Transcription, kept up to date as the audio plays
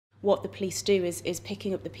what the police do is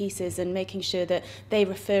picking up the pieces and making sure that they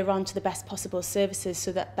refer on to the best possible services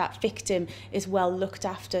so that that victim is well looked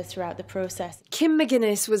after throughout the process. Kim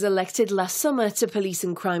McGuinness was elected last summer to Police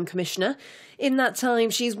and Crime Commissioner. In that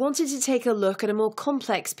time, she's wanted to take a look at a more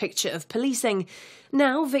complex picture of policing.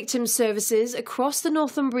 Now, victim services across the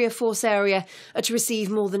Northumbria Force area are to receive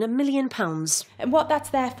more than £1 million. And what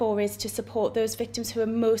that's there for is to support those victims who are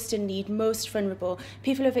most in need, most vulnerable,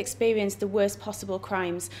 people who have experienced the worst possible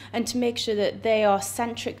crimes, and to make sure that they are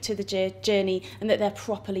centric to the journey and that they're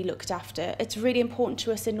properly looked after. It's really important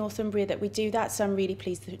to us in Northumbria that we do that, so I'm really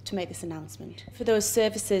pleased to make this announcement. For those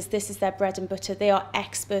services, this is their bread and butter. They are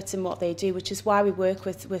experts in what they do, which is why we work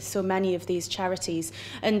with so many of these charities.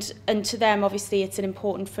 And to them, obviously, it's an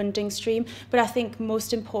important funding stream, but I think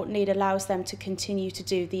most importantly, it allows them to continue to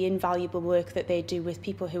do the invaluable work that they do with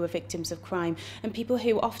people who are victims of crime and people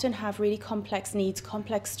who often have really complex needs,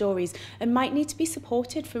 complex stories, and might need to be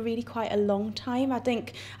supported for really quite a long time. I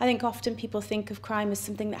think often people think of crime as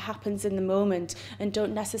something that happens in the moment and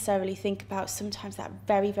don't necessarily think about sometimes that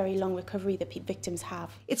very, very long recovery that victims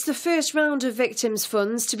have. It's the first round of victims'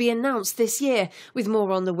 funds to be announced this year, with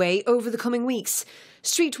more on the way over the coming weeks.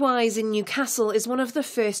 Streetwise in Newcastle is one of the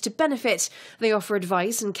first to benefit. They offer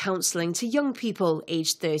advice and counselling to young people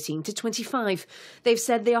aged 13 to 25. They've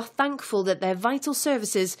said they are thankful that their vital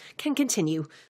services can continue.